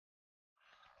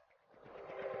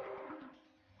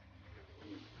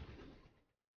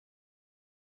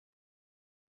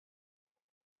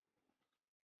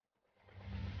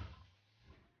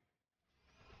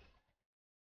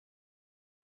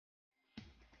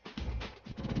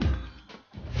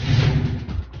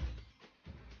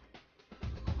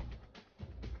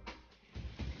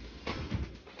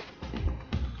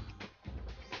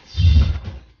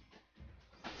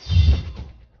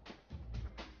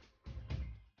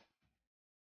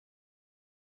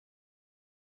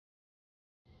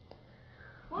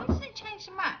change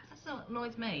the map? That's what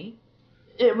annoys me.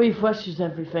 It refreshes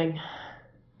everything.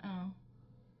 Oh.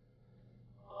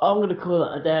 I'm gonna call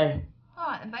it a day.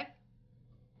 Alright then, babe.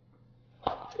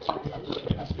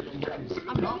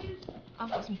 I'm not. I've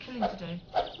got some killing to do.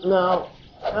 No.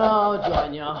 I'll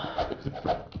join you.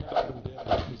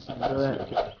 Do it.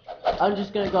 I'm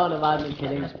just gonna go on a random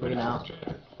killing spree now.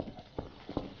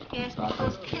 Yes,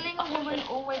 because killing a woman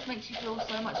always makes you feel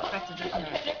so much better, doesn't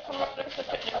it?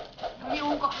 Have you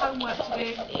all got homework to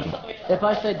do? If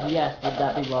I said yes, would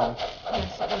that be wrong?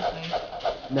 Yes, it would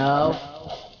be. No.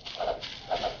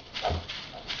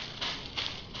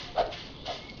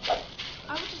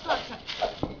 I would just like to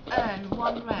earn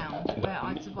one round where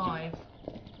I survive.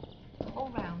 The whole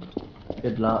round.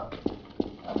 Good luck.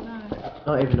 Oh no.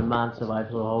 Not even a man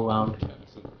survived for a whole round.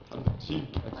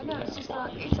 I know, it's just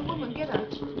like, it's a woman, get her.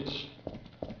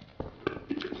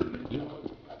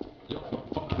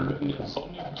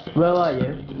 Where are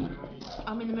you?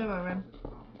 I'm in the mirror room.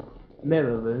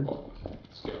 Mirror room.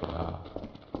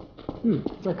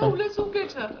 Okay. Oh, let's all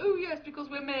get her. Oh yes, because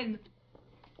we're men.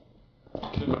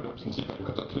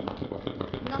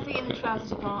 Nothing in the trousers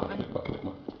department.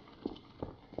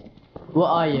 What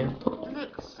are you?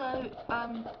 Look, so,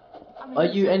 I'm Are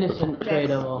you innocent Yes.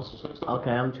 trader or?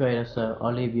 Okay, I'm trader, so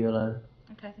I'll leave you alone.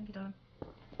 Okay, thank you, darling.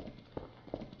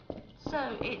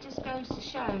 So, it just goes to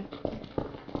show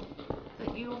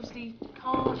that you obviously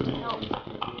can't help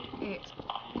it.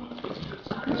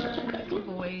 Little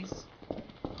boys.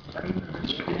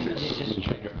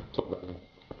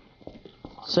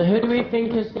 So who do we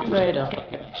think is the trader?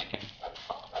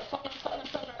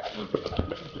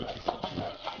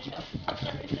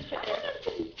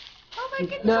 Oh my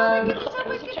goodness, No. oh my goodness, oh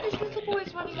my goodness, little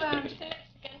boys running around.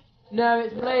 No,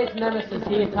 it's Blade's nemesis.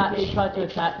 He tried to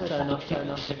attack Sona.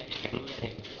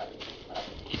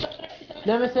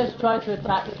 Nemesis tried to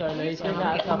attack Sona. He's been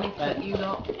out of cover. You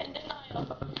lot. Is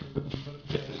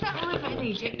that a river in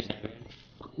Egypt?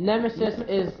 Nemesis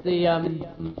is the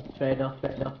trader.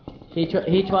 He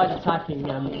tried attacking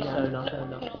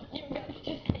Sona.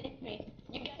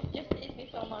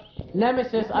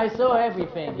 Nemesis, I saw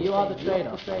everything. You are the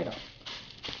trader.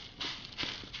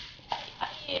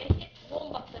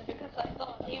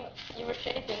 You were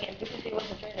chasing him because he was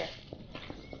a traitor.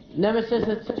 Nemesis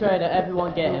is the trader.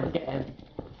 Everyone get him.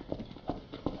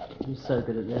 I'm so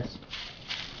good at this.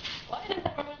 Why does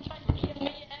everyone try to kill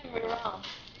me every round?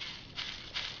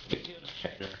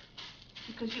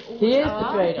 Because you always He is the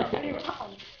are. trader. Every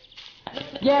round.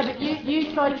 Yeah, but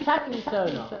you tried attacking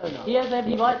Sona. He has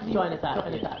every right to try and attack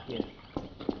you.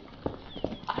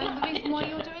 And the reason why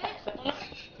you're doing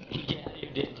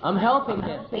it? I'm helping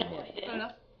him. Fair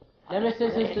enough.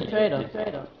 Nemesis is the trader.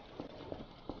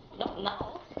 Not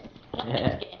now. Not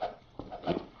Yeah. this game.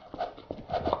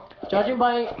 Judging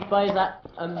by his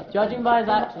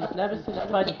actions, Nemesis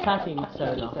tried attacking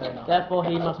Sona. Therefore,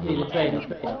 he must be the I'm trader.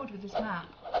 getting bored with this map.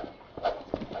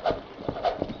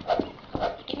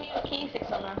 Give me your key,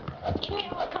 Sixona. Give me a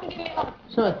hug. Come give me a hug.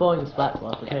 It's not as boring as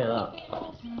Blackgrass, I'll tell you that.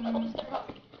 Give me a holster hug.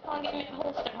 Come on, give me a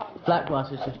holster hug.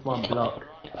 Blackgrass is just one block.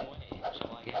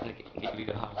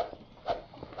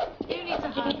 You need to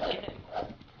hug.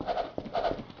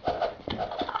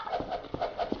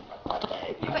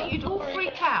 But you'd all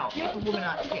freak out if a woman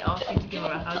actually asked you to give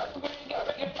her a hug.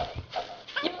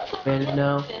 Really,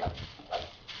 no.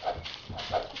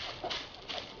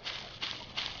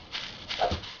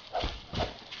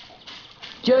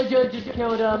 Jojo just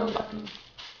killed I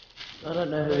don't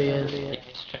know who he is. He's a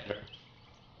traitor.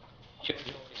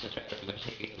 Jojo is a traitor because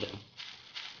he killed him.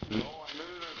 No, I'm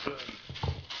innocent.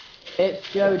 It's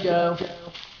Jojo.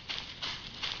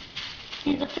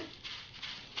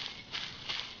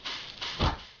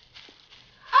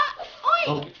 Oi!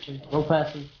 Oh, wrong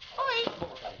person. Oi!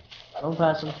 Wrong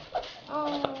person.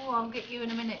 Oh, I'll get you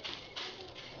in a minute.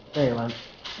 There you went.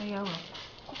 Oh yeah, I will.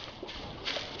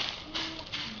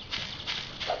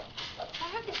 I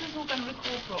hope this is all going to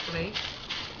record properly.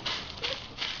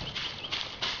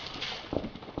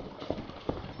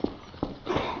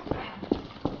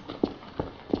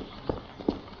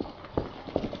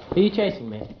 Are you chasing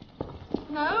me?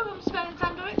 No, I'm just going in the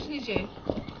same direction as you.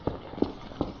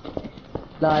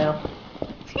 Liar.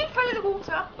 You fell in the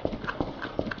water.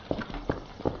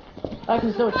 I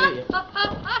can still shoot you.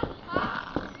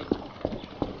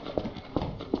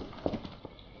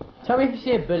 Tell me if you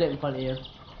see a bullet in front of you.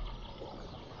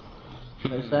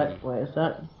 Wait a sec, wait a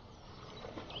sec.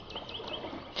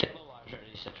 Civil War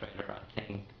is a traitor, I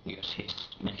think, because he's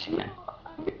Mexican.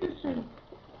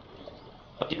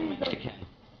 But you're Mexican.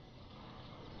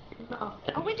 Are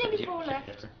we nearly 4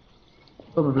 left?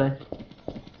 Probably.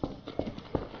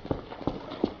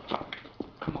 Fuck.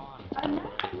 Come on. I'm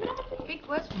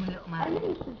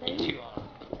man. Yes, you are.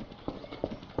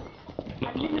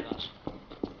 Don't lie to us.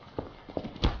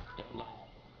 Don't lie.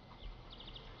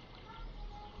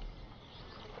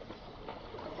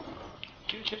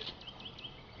 Shoot it.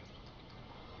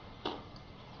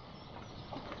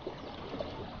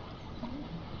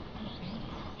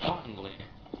 Finally.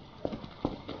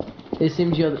 It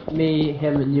seems me,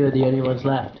 him, and you are the only ones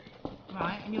left.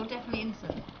 Right, and you're definitely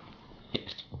innocent.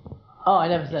 Yes. Oh, I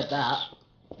never said that.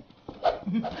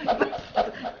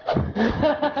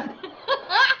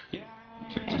 Yeah,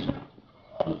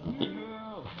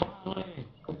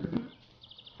 finally.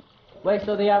 Waste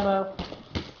all the ammo.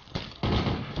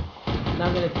 Now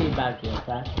I'm gonna teabag you,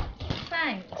 okay?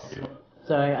 Thanks.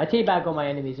 Sorry, I teabag all my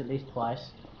enemies at least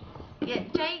twice. Yeah,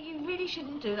 Jay, you really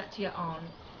shouldn't do that to your aunt.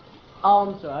 Oh,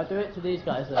 I'm sorry, I'll do it to these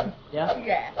guys then, yeah?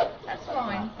 Yeah, that's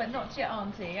fine, but not to your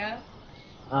auntie, yeah?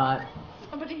 Alright.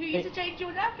 Somebody who used to change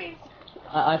your nappies.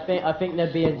 I think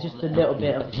there'd be just a little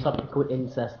bit of something called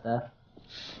incest there.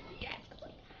 Yes.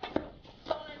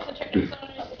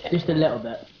 Just a little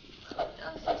bit.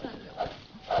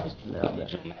 Just Just a little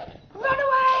bit. Run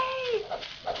away!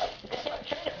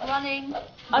 Running.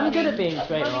 I'm running, good at being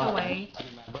straight, running right? away.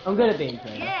 I'm good at being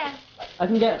straight. Yeah. I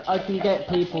can get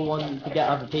people wanting to get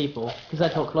other people because I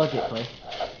talk logically.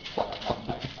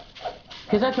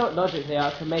 Because I talk logically,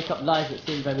 I can make up lies that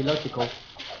seem very logical.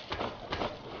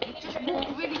 Just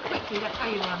walk really quickly, that's how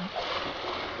you run.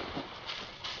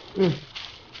 Mm.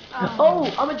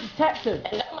 Oh, I'm a detective.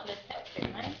 I'm a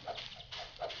detective, man.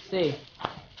 See,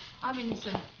 I'm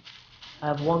innocent. I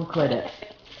have 1 credit.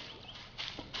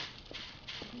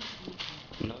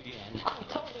 No, you ain't. I'm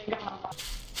totally gonna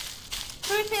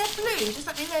So if they're blue, does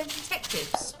that mean they're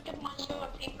detectives? look at my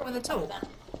people When they talk.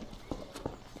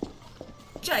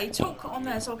 Jay, talk on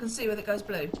there so I can see whether it goes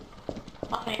blue.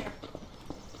 On here.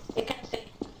 You can see.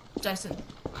 Jason.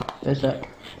 Is it?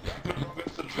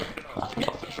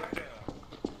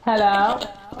 Hello.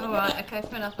 Alright, okay,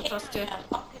 fair enough, I trust you.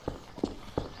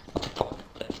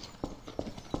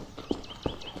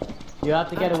 You have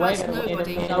to get Don't away trust from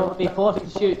nobody. it. I will be forced to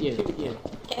shoot you. Can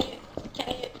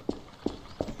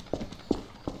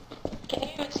you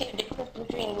even see a difference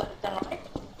between left and right?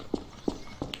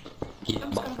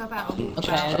 I'm just gonna go about on.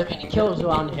 Okay, there are kills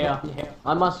around here.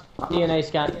 I must DNA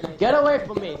scan. Get away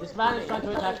from me! This man is trying to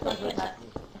attack me.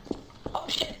 Oh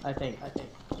shit. I think.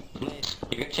 Blaze,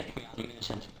 you can check me out, I'm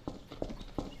innocent.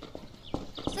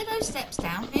 Is there no steps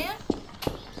down here?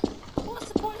 What's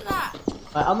the point of that?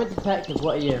 Right, I'm a detective.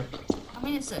 What are you? I'm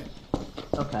innocent.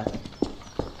 Okay.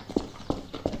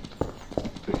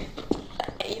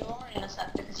 You are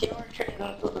innocent because you were treated.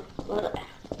 Now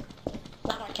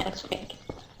I can't speak.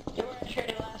 You were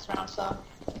treated last round, so.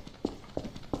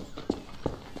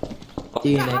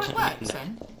 Is that how DNA. it works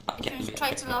then? If you was a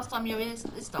traitor last time, you're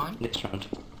innocent this time. This round.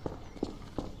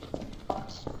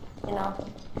 You know.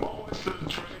 Always been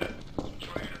traitor.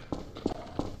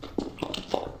 What the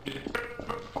fuck, dude?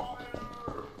 Fire!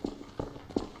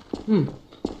 Hmm.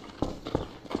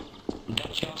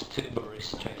 Don't just to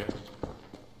Boris, traitor.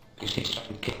 Because he's trying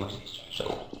to kill us, so...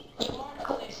 You are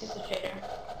Khalees is a traitor.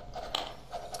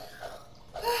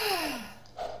 I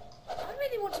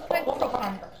really want to play prop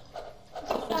hunt.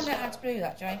 I'll find out how to do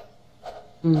that, Jay.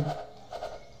 Hmm.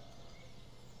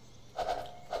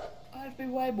 That'd be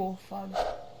way more fun.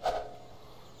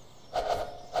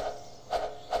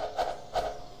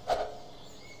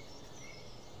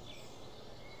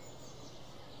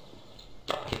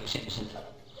 Fuck, he was innocent.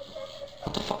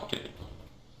 What the fuck, dude?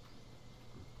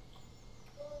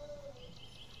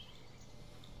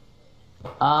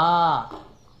 Ah.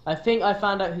 I think I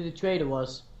found out who the traitor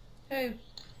was. Who?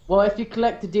 Well, if you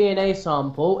collect the DNA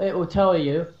sample, it will tell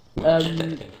you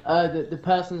the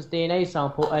person's DNA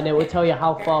sample, and it will tell you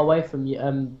how far away from you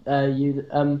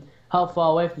how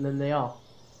far away from them they are.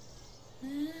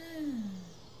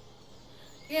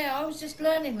 Yeah, I was just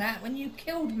learning that when you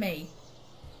killed me.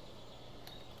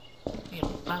 You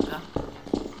bugger.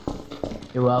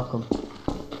 You're welcome.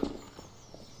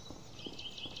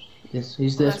 He's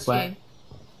this That's way. you.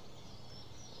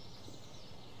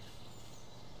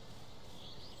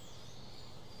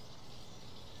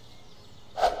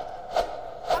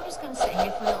 I'm just going to sit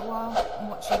here for a little while and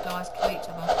watch you guys kill each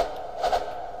other.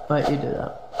 Right, you do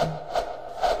that.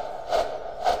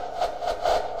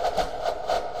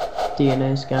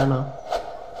 DNA scanner.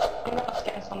 I'm gonna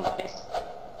scan somebody's.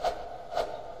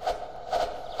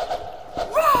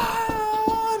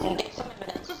 Run! And take some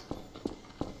evidence.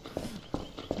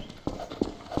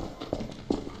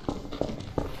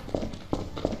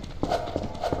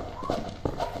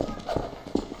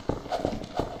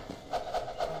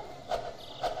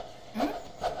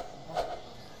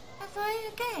 Have I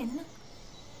again?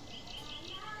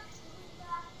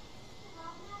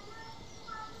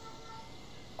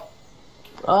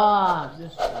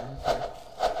 this way. Okay.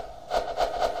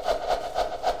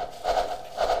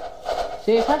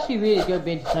 See, it's actually really good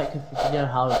being detective if you know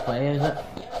how to play, isn't it?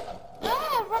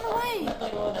 Ah, run away!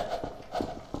 Really would.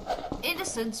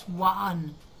 Innocence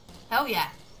won. Hell yeah.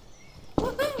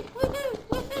 Woohoo! Woohoo!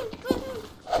 Woohoo! Woohoo!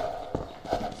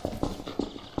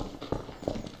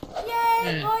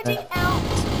 Yay! Hiding out.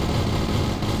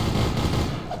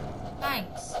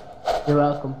 Thanks. You're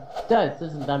welcome. That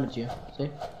doesn't damage you,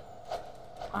 see?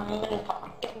 I'm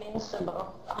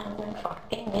invincible. I'm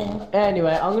fucking in.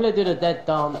 Anyway, I'm gonna do the dead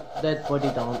body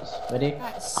dance. Ready?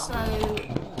 That's so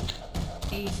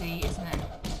easy, isn't it?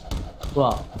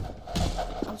 What?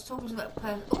 I was talking to that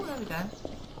person. Oh, there we go.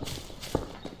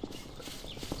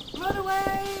 Run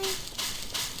away!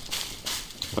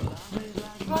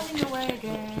 Running away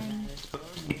again.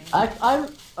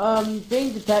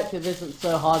 Being detective isn't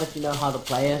so hard if you know how to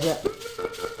play, is it?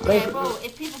 Yeah, well,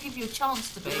 if people give you a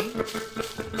chance to be.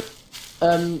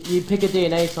 You pick a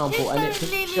DNA sample and it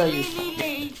can show you.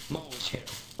 Mo's here.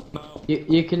 Mo. It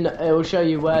will show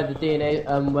you where the DNA,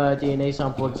 where a DNA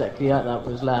sample exactly like that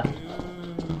was left.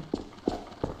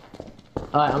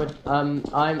 Alright,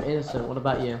 I'm innocent. What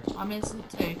about you? I'm innocent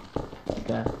too.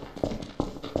 Okay.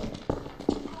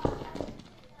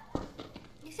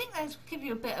 You think they'd give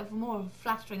you a bit of more of a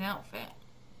flattering outfit?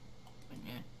 Wouldn't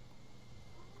you?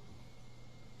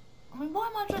 I mean, why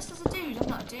am I dressed as a dude? I'm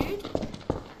not a dude.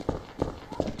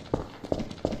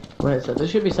 Wait, so there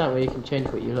should be something where you can change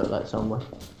what you look like somewhere.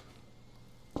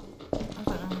 I don't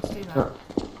know how to do that.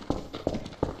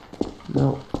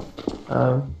 No.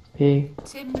 O P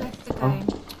Tim left the game.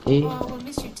 E Oh, we'll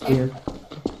miss you, Tim. U.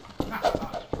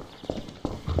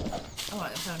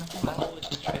 Alright, fair enough. Mo is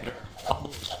the traitor.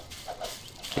 Bubbles.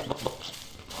 Hey, Bubbles.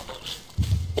 Bubbles.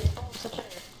 It's the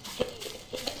traitor. He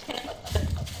disconnected.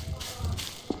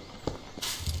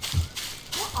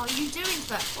 What are you doing to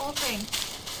that poor thing?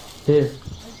 Who?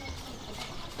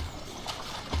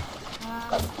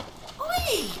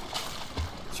 Oi!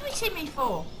 What you hitting me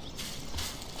for?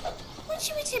 What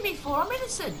you hitting me for? I'm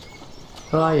innocent.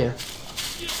 Who are you?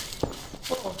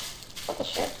 Whoa. What the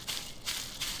shit?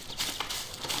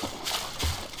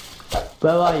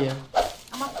 Where are you?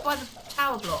 I'm up by the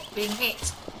tower block being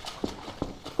hit.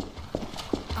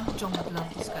 Uncle John would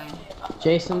love this game.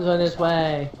 Jason's on his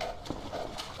way.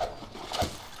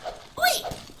 Oi!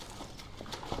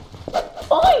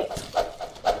 Oi!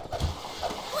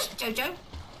 Oi, Jojo!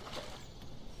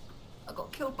 I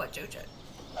got killed by Jojo.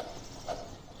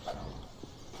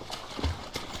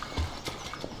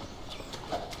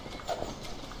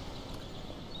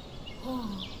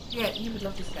 Oh, yeah, you would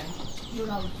love this game. You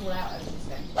and I would fall out over this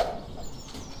game.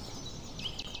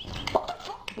 What the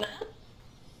fuck, man?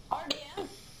 RDM?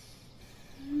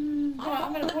 Alright,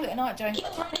 I'm gonna call it a night, Joan. Kill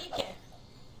Radike.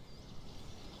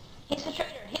 He's a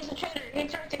traitor. He's a traitor. He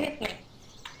tried to hit me.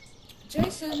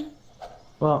 Jason!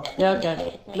 Well, yeah,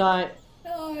 okay. Night.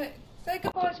 Night. Say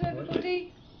goodbye to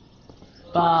everybody.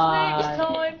 Bye. Next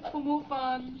time for more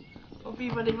fun. I'll be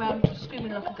running around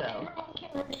screaming like a girl. Everyone kill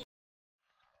Radike.